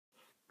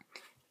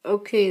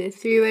Okay, the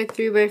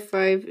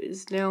 3x3x5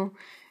 is now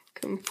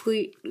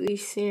completely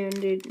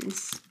sanded and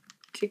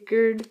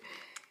stickered.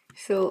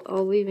 So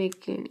I'll be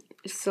making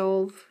a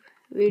solve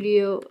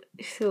video.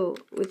 So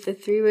with the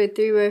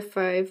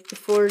 3x3x5,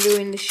 before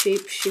doing the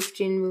shape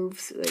shifting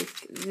moves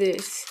like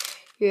this,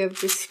 you have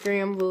to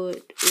scramble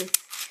it with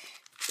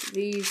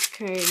these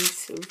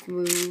kinds of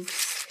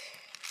moves,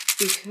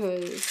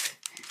 because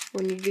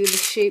when you do the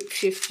shape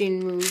shifting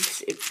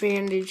moves, it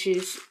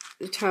bandages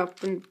the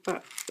top and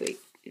bottom, like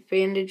it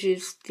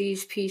bandages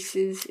these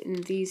pieces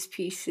and these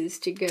pieces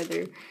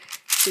together.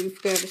 So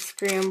you've got to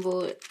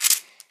scramble it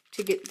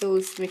to get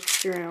those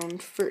mixed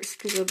around first,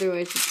 because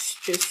otherwise it's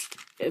just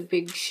a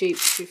big shape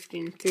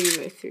shifting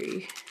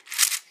 3x3.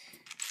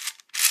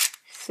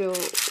 So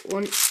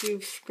once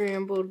you've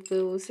scrambled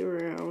those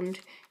around,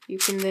 you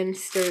can then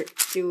start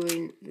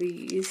doing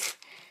these.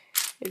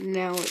 And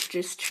now it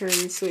just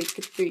turns like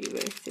a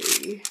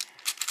 3x3.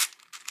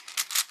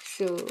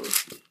 So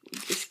you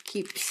just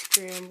keep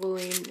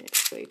scrambling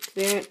it like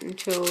that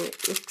until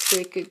it looks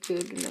like a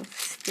good enough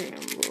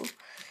scramble.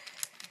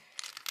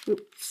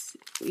 Oops,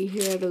 we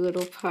had a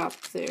little pop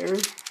there.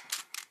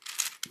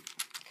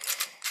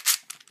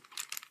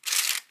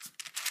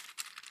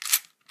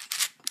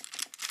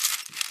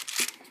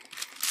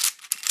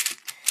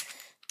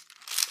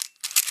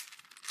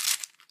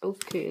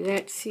 Okay,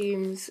 that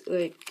seems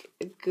like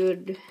a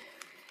good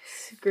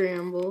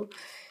scramble.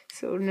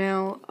 So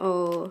now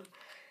I'll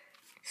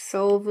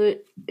solve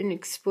it and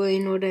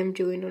explain what I'm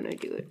doing when I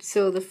do it.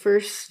 So the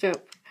first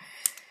step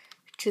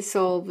to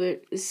solve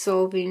it is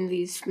solving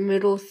these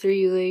middle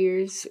 3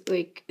 layers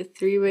like a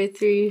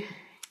 3x3,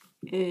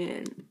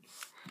 and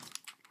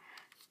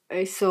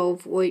I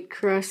solve white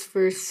cross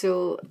first,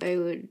 so I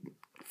would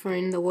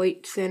find the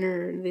white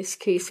center, in this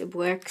case a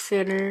black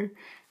center,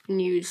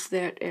 and use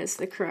that as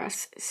the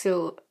cross.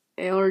 So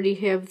I already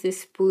have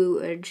this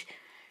blue edge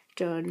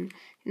done,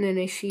 and then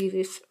I see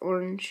this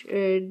orange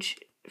edge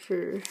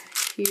for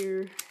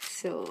here,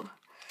 so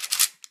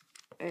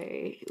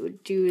I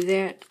would do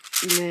that,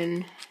 and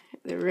then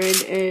the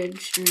red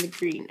edge and the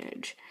green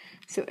edge.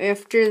 So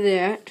after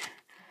that,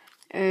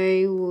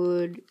 I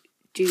would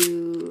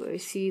do, I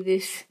see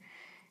this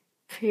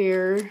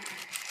pair,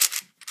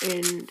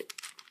 and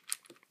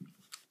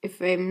if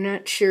I'm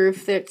not sure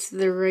if that's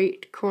the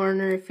right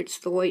corner, if it's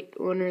the white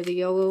one or the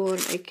yellow one,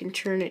 I can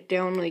turn it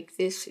down like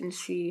this and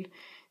see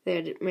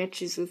that it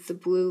matches with the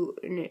blue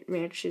and it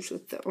matches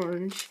with the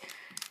orange.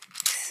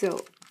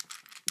 So,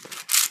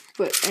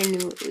 but I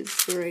knew it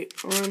was the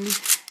right one.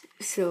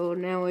 So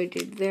now I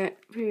did that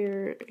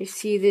pair. I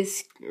see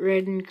this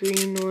red and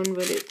green one,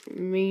 but it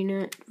may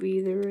not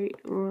be the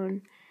right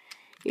one.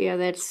 Yeah,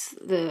 this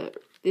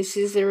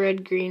is the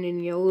red, green,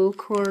 and yellow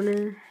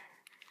corner.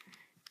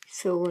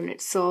 So when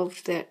it's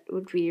solved, that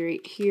would be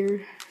right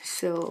here.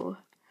 So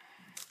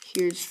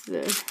here's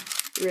the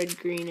red,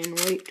 green, and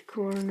white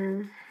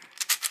corner.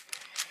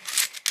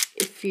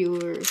 If you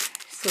were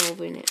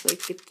solving it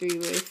like a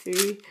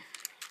 3x3.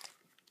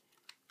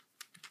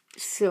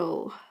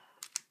 So,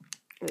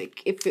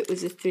 like if it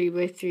was a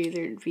 3x3,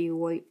 there'd be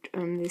white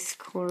on this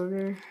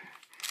corner.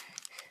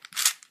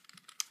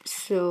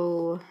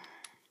 So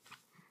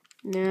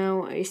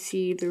now I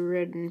see the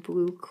red and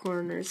blue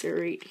corners are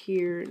right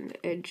here and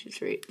the edge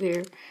is right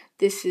there.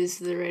 This is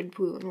the red,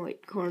 blue, and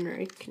white corner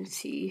I can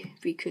see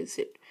because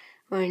it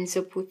lines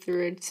up with the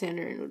red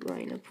center and would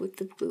line up with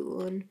the blue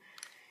one.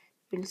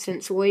 And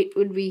since white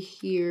would be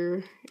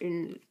here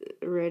and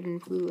the red and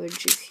blue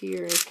edges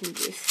here, I can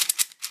just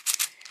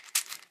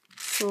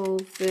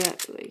solve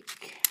that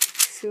like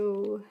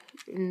so.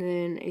 And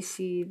then I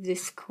see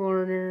this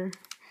corner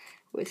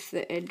with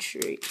the edge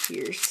right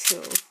here,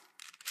 so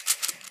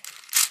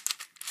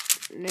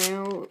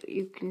now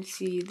you can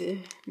see the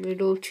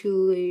middle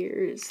 2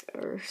 layers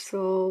are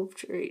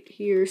solved right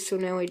here. So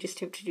now I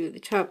just have to do the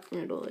top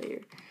middle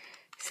layer.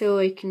 So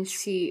I can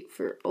see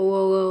for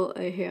OLL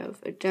I have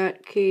a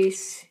dot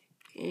case,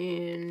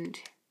 and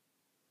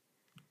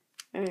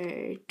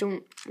I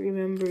don't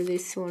remember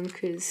this one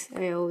because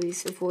I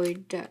always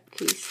avoid dot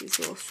cases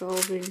while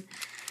solving.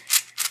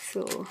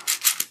 So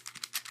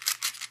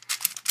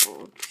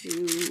I'll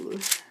do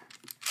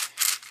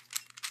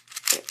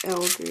the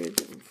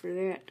algorithm for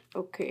that.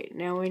 Okay,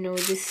 now I know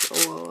this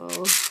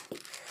OLL.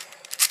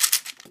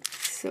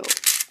 So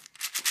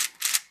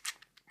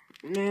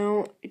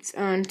now it's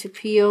on to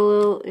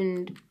PLL,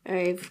 and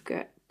I've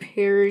got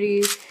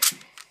parity,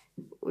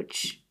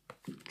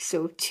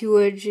 so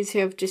 2 edges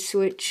have to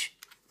switch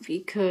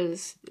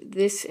because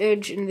this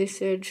edge and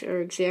this edge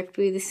are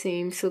exactly the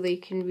same, so they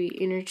can be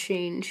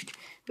interchanged,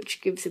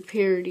 which gives a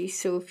parity.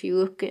 So if you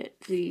look at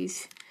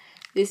these,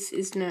 this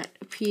is not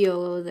a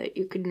PLO that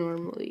you could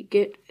normally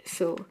get.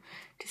 So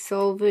to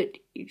solve it,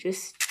 you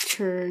just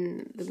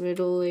turn the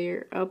middle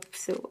layer up,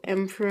 so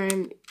M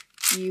prime,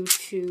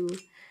 U2,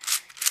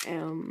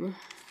 M.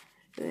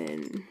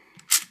 Then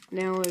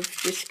now I've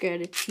just got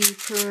a T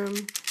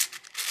perm,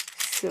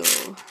 so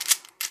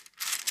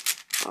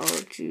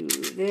I'll do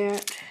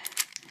that.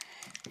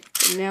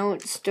 now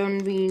it's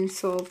done being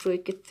solved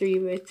like a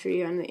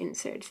 3x3 on the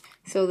insides.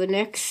 So the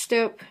next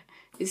step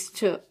is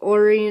to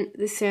orient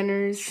the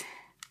centers.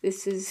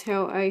 This is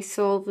how I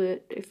solve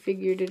it. I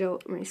figured it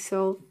out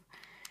myself.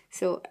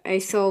 So I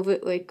solve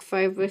it like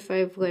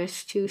 5x5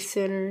 last 2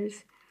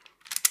 centers.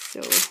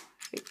 So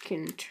I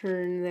can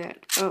turn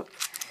that up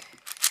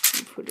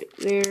and put it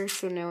there.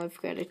 So now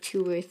I've got a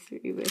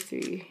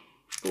 2x3x3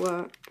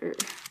 block, or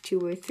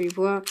 2x3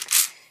 block.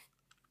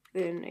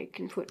 Then I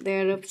can put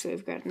that up, so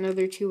I've got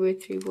another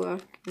 2x3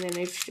 block, and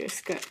then I've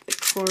just got the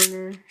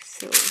corner,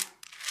 so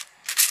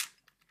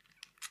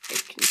I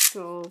can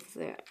solve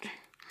that.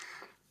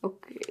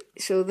 Okay,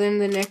 so then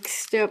the next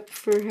step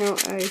for how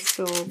I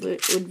solve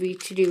it would be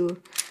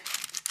to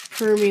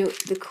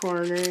permute the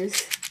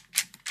corners.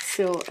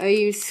 So I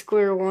use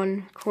square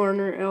one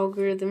corner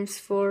algorithms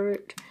for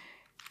it,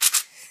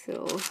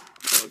 so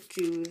I'll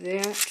do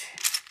that.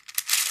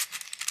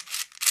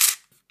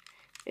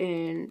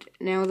 And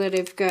now that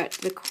I've got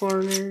the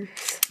corners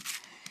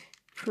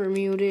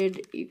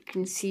permuted, you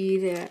can see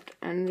that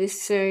on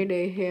this side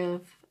I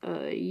have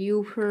a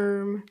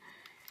U-perm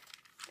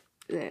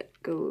that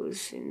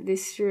goes in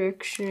this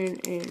direction,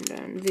 and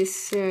on this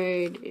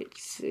side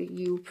it's a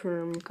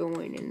U-perm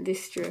going in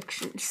this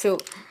direction. So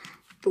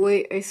the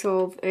way I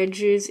solve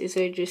edges is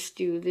I just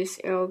do this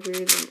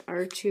algorithm,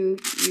 R2,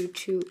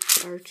 U2,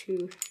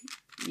 R2,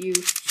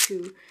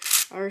 U2,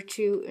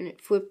 R2, and it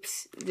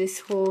flips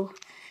this whole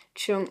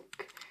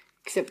chunk,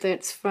 except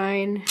that's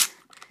fine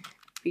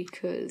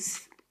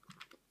because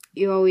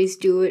you always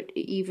do it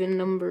an even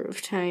number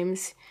of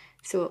times,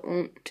 so it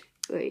won't,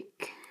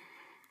 like,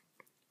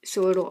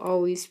 so it'll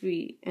always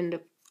end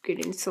up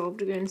getting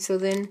solved again. So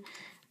then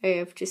I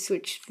have to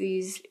switch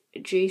these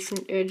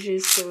adjacent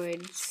edges, so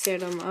I'd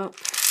set them up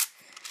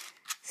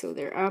so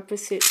they're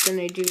opposite. Then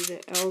I do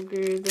the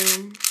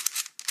algorithm,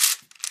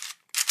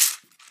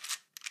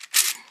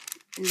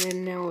 and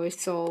then now I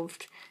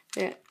solved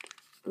that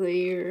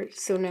layer.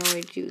 So now I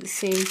do the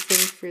same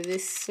thing for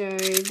this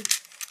side,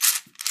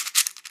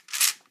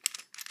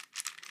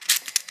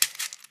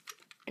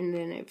 and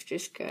then I've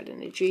just got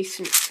an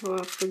adjacent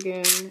swap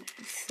again,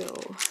 so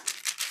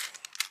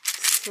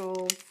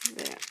solve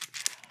that.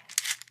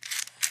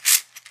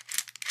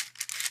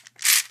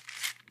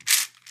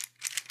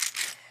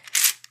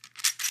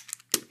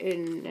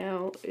 And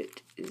now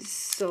it is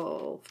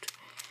solved.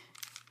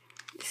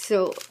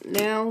 So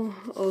now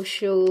I'll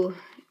show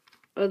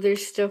other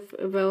stuff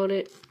about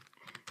it,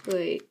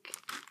 like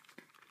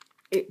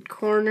it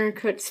corner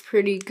cuts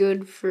pretty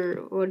good for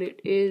what it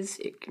is.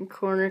 It can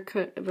corner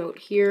cut about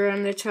here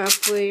on the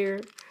top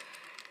layer,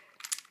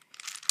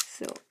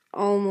 so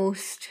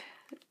almost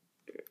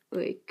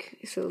like,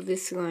 so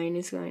this line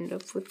is lined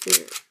up with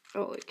there.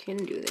 Oh, it can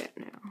do that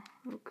now.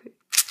 Okay,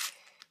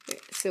 yeah,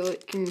 so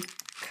it can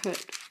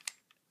cut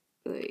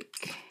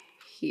like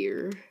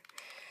here,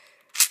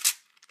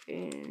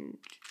 and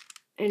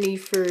any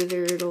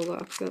further it'll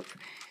lock up.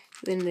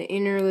 Then the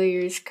inner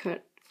layers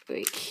cut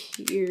like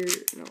here.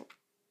 No,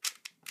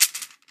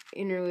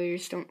 inner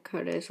layers don't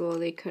cut as well.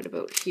 They cut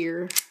about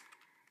here,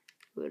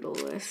 a little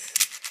less,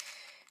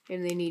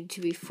 and they need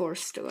to be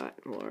forced a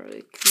lot more.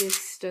 Like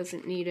this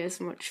doesn't need as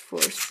much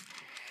force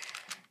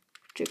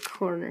to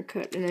corner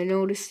cut, and I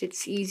noticed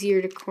it's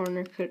easier to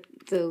corner cut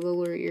the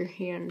lower your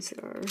hands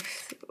are.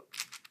 So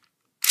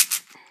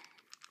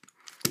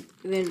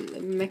then the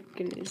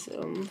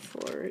mechanism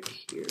for it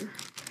here.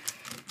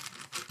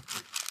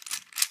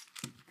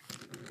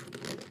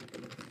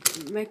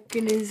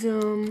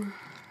 Mechanism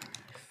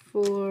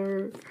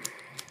for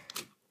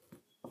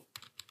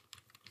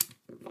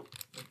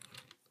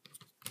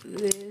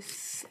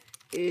this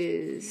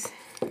is,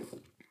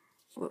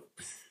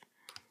 whoops.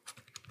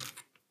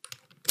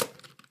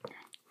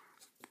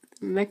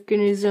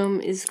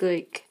 Mechanism is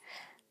like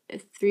a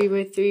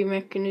 3x3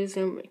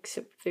 mechanism,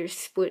 except they're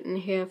split in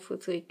half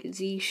with like a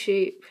Z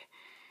shape,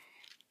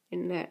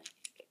 and that,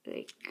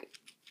 like,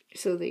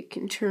 so they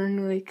can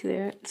turn like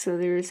that. So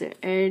there's an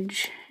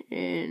edge,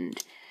 and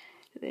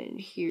then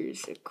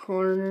here's a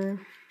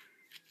corner.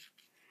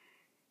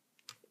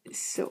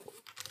 So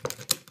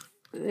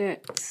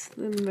that's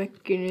the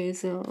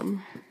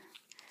mechanism.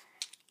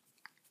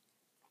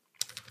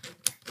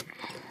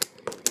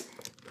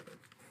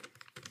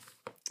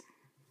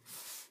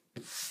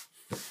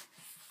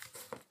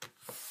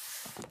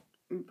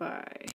 Bye.